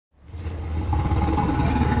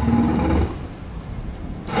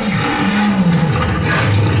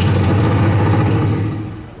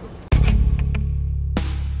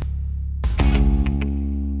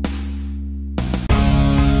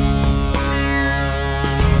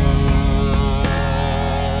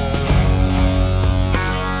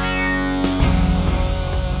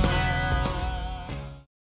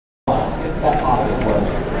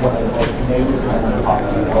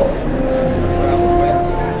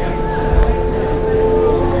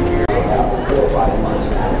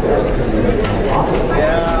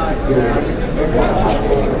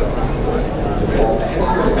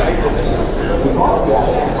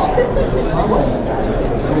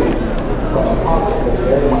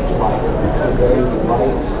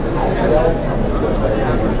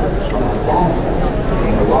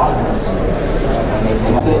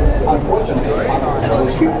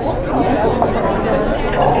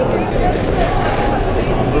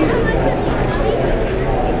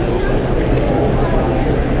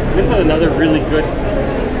This is another really good.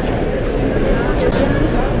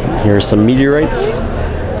 Here's some meteorites.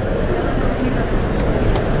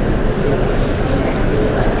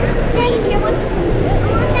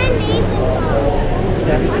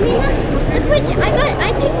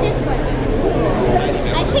 I picked this one.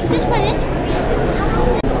 It's free.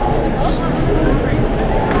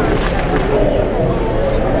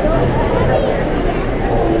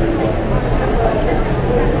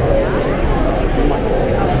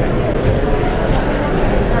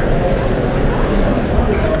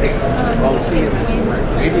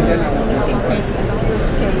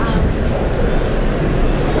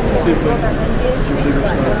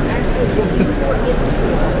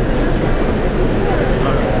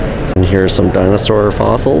 And here's some dinosaur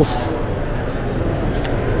fossils.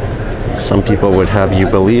 Some people would have you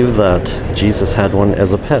believe that Jesus had one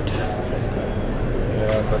as a pet.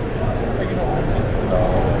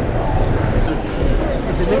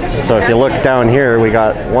 So if you look down here, we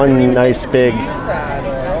got one nice big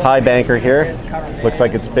high banker here. Looks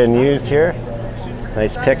like it's been used here.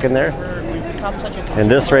 Nice pick in there. And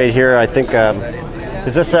this right here, I think,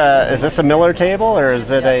 is this a Miller table, or is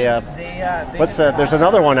it a there's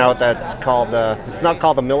another one out that's called it's not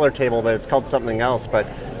called the Miller table, but it's called something else. But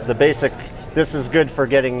the basic, this is good for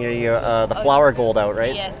getting the flour gold out,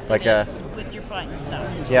 right? Yes, like with your fine stuff.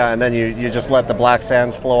 Yeah, and then you just let the black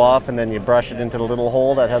sands flow off, and then you brush it into the little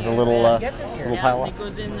hole that has a little little pile. It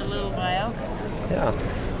goes in the little vial. Yeah.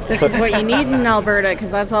 This is what you need in Alberta, because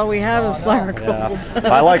that's all we have is flour gold.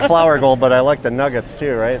 Yeah. I like flour gold, but I like the nuggets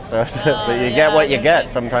too, right? So, but you get what you get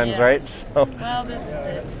sometimes, right? So. Well, this is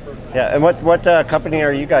it. Yeah, and what company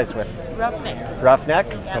are you guys with? Roughneck. Roughneck?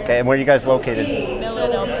 Okay, and where are you guys located?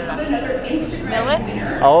 Millet, Alberta.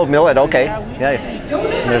 Millet? Oh, millet, okay. Nice.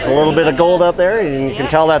 And there's a little bit of gold up there, and you can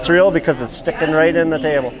tell that's real because it's sticking right in the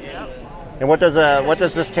table. And what does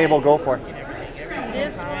this table go for?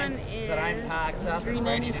 This one is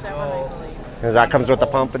 $3.97, I believe. And that comes with the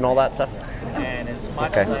pump and all that stuff? And as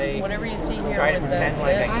much as I Whatever you see here try to with pretend the,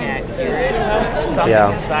 like I can't hear it, something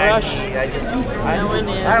Yeah. inside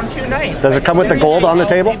me, I'm too nice. Does it come with the gold on the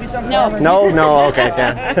table? No. No, okay,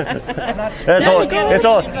 yeah.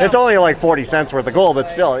 It's only like 40 cents worth of gold, but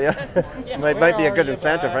still, yeah. might be a good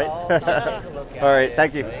incentive, right? All right,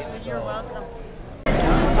 thank you. You're welcome.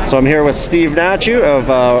 So I'm here with Steve Hnatiw of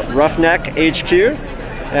Roughneck HQ,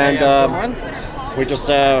 and we're just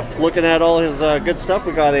looking at all his good stuff.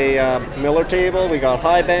 We got a Miller table, we got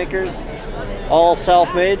high bankers, all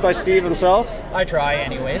self-made by Steve himself. I try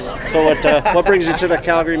anyways. So what brings you to the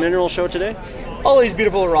Calgary Mineral Show today? All these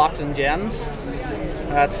beautiful rocks and gems.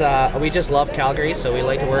 That's we just love Calgary, so we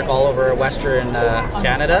like to work all over Western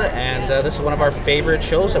Canada, and this is one of our favorite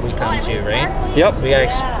shows that we come to, right? Yep. We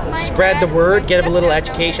gotta spread the word, get a little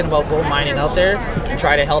education about gold mining out there, and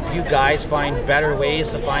try to help you guys find better ways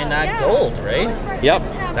to find that gold, right? Yep.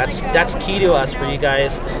 That's key to us, for you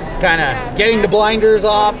guys kind of getting the blinders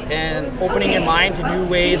off and opening your mind to new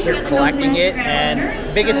ways of collecting it. And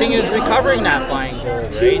the biggest thing is recovering that fine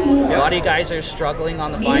gold, right? A lot of you guys are struggling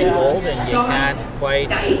on the fine gold and you can't quite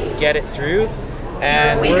get it through,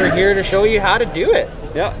 and we're here to show you how to do it.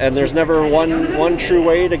 Yeah, and there's never one true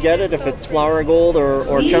way to get it. If it's flour gold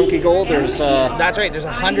or chunky gold, there's That's right, there's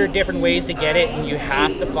 100 different ways to get it, and you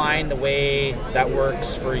have to find the way that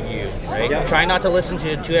works for you, right? Yeah. Try not to listen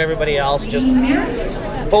to everybody else, just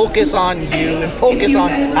focus on you and focus on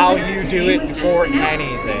how you do it before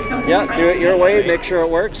anything. Yeah, do it your way, make sure it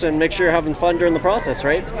works, and make sure you're having fun during the process,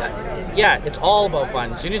 right? Yeah, it's all about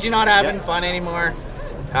fun. As soon as you're not having fun anymore,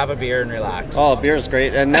 have a beer and relax. Oh, beer is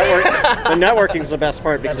great, and the networking is the best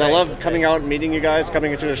part, because I love coming out and meeting you guys,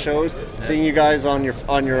 coming into the shows, seeing you guys on your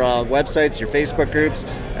websites, your Facebook groups,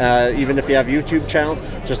 even if you have YouTube channels,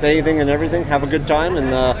 just anything and everything. Have a good time, and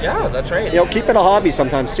yeah, that's right. Keep it a hobby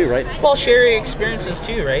sometimes too, right? Well, share your experiences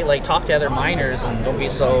too, right? Like, talk to other miners and don't be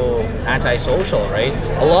so antisocial, right?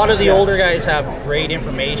 A lot of the older guys have great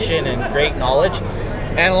information and great knowledge,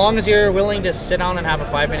 and as long as you're willing to sit down and have a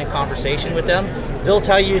 5-minute conversation with them, they'll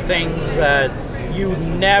tell you things that you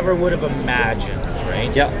never would have imagined,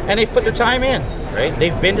 right? Yeah. And they've put their time in, right?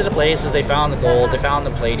 They've been to the places, they found the gold, they found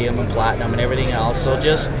the palladium and platinum and everything else. So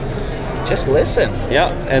just just listen. Yeah,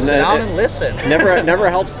 and Sit down and listen. never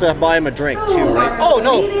helps to buy them a drink too, right? Oh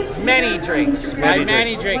no, many drinks.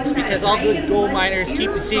 Many drinks, because all good gold miners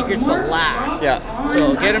keep the secrets to last. Yeah.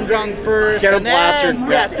 So get them drunk first. Get 'em and then, plastered.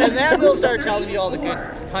 Yes, and then we'll start telling you all the good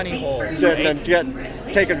honey holes. Right? Then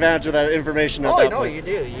take advantage of that information at Oh, that no, point. you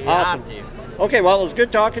do. You Awesome. have to. Okay, well, it was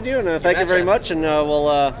good talking to you, and thank you very much. And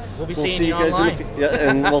we'll be see seeing you you guys online.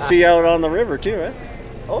 and we'll see you out on the river too, right?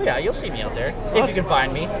 Oh yeah, you'll see me out there if you can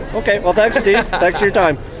find me. Okay, well, thanks, Steve. Thanks for your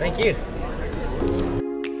time. Thank you.